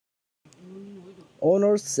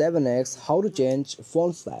Honor 7X how to change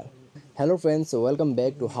font style. Hello friends, so welcome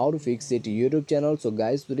back to How to Fix It YouTube channel. So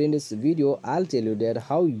guys, today in this video I'll tell you that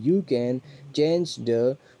how you can change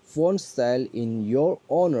the font style in your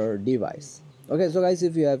Honor device. Okay, so guys,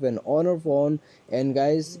 if you have an Honor phone and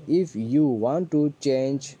guys, if you want to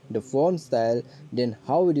change the font style, then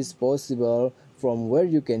how it is possible, from where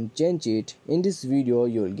you can change it, in this video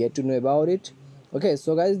you will get to know about it. Okay,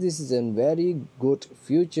 so guys, this is a very good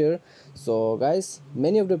feature. So guys,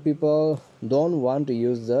 many of the people don't want to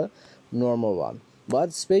use the normal one, but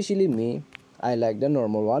especially me, I like the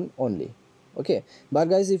normal one only. Okay, but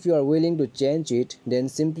guys, if you are willing to change it, then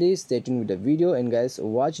simply stay tuned with the video and guys,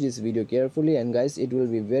 watch this video carefully, and guys, it will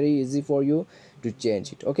be very easy for you to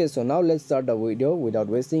change it. Okay, so now let's start the video without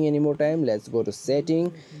wasting any more time. Let's go to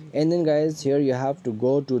setting, and then guys, here you have to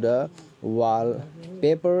go to the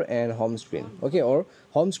wallpaper and home screen. Okay, or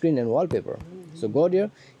home screen and wallpaper. So go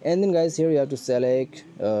there, and then guys, here you have to select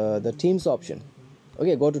the themes option.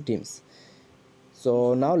 Okay, go to themes.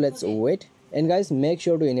 So now let's wait, and guys, make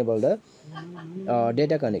sure to enable the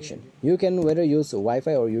data connection. You can whether use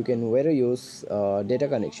Wi-Fi or you can whether use data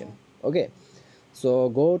connection. Okay, so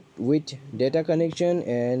go with data connection,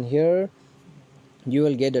 and here you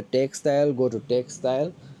will get a text style. Go to text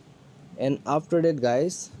style, and after that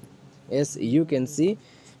guys, as you can see,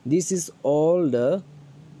 this is all the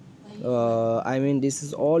this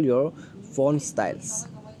is all your font styles.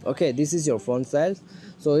 Okay, this is your font styles.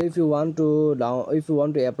 So if you want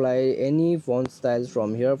to apply any font styles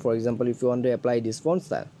from here, for example, if you want to apply this font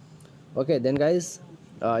style, okay, then guys,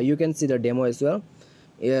 you can see the demo as well.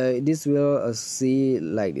 This will see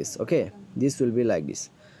like this. Okay, this will be like this.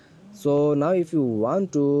 So now if you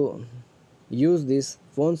want to use this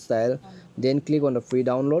font style, then click on the free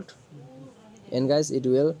download, and guys, it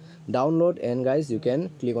will download, and guys, you can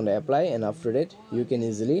click on the apply, and after that you can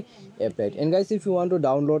easily apply it. And guys, if you want to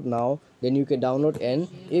download now, then you can download, and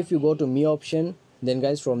if you go to me option, then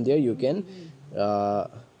guys, from there you can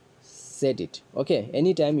set it. Okay,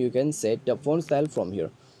 anytime you can set the font style from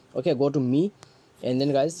here. Okay, go to me, and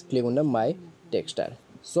then guys, click on the my text style.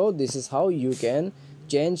 So this is how you can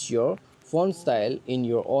change your font style in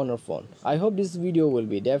your Honor phone. I hope this video will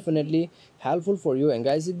be definitely helpful for you, and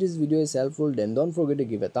guys, if this video is helpful, then don't forget to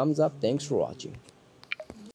give a thumbs up. Thanks for watching.